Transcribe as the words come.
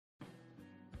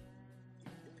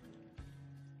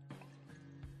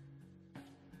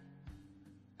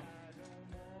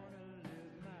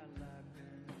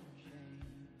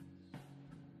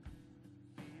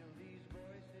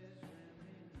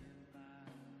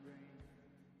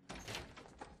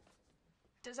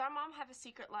Does our mom have a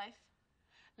secret life?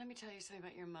 Let me tell you something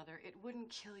about your mother. It wouldn't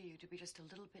kill you to be just a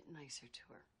little bit nicer to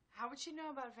her. How would she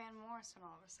know about Van Morrison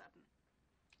all of a sudden?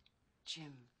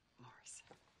 Jim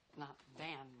Morrison, not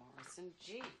Van Morrison.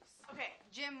 Jeez. Okay,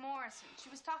 Jim Morrison.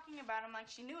 She was talking about him like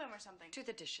she knew him or something. Do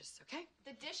the dishes, okay?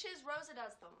 The dishes, Rosa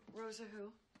does them. Rosa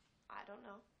who? I don't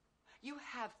know. You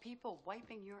have people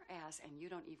wiping your ass and you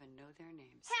don't even know their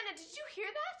names. Hannah, did you hear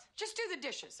that? Just do the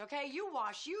dishes, okay? You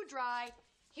wash, you dry.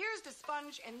 Here's the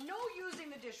sponge and no using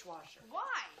the dishwasher.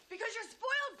 Why? Because you're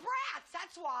spoiled brats,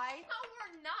 that's why. No,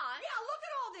 we're not. Yeah, look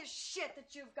at all this shit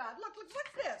that you've got. Look,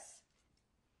 what's this?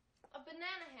 A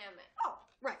banana hammock. Oh,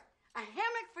 right. A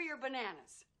hammock for your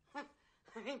bananas.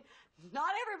 I mean,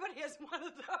 not everybody has one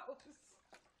of those.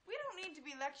 We don't need to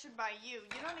be lectured by you.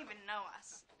 You don't even know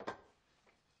us.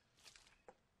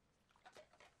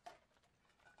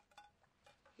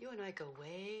 You and I go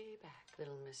way back,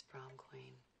 little Miss Prom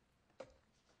Queen.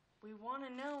 We want to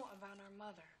know about our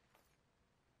mother.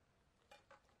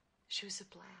 She was a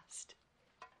blast.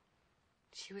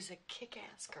 She was a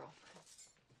kick-ass girlfriend.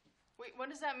 Wait,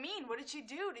 what does that mean? What did she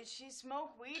do? Did she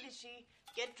smoke weed? Did she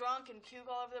get drunk and puke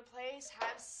all over the place?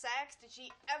 Have sex? Did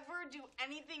she ever do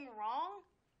anything wrong?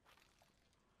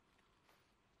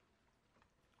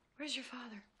 Where's your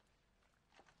father?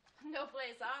 No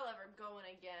place I'll ever go in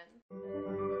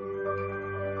again.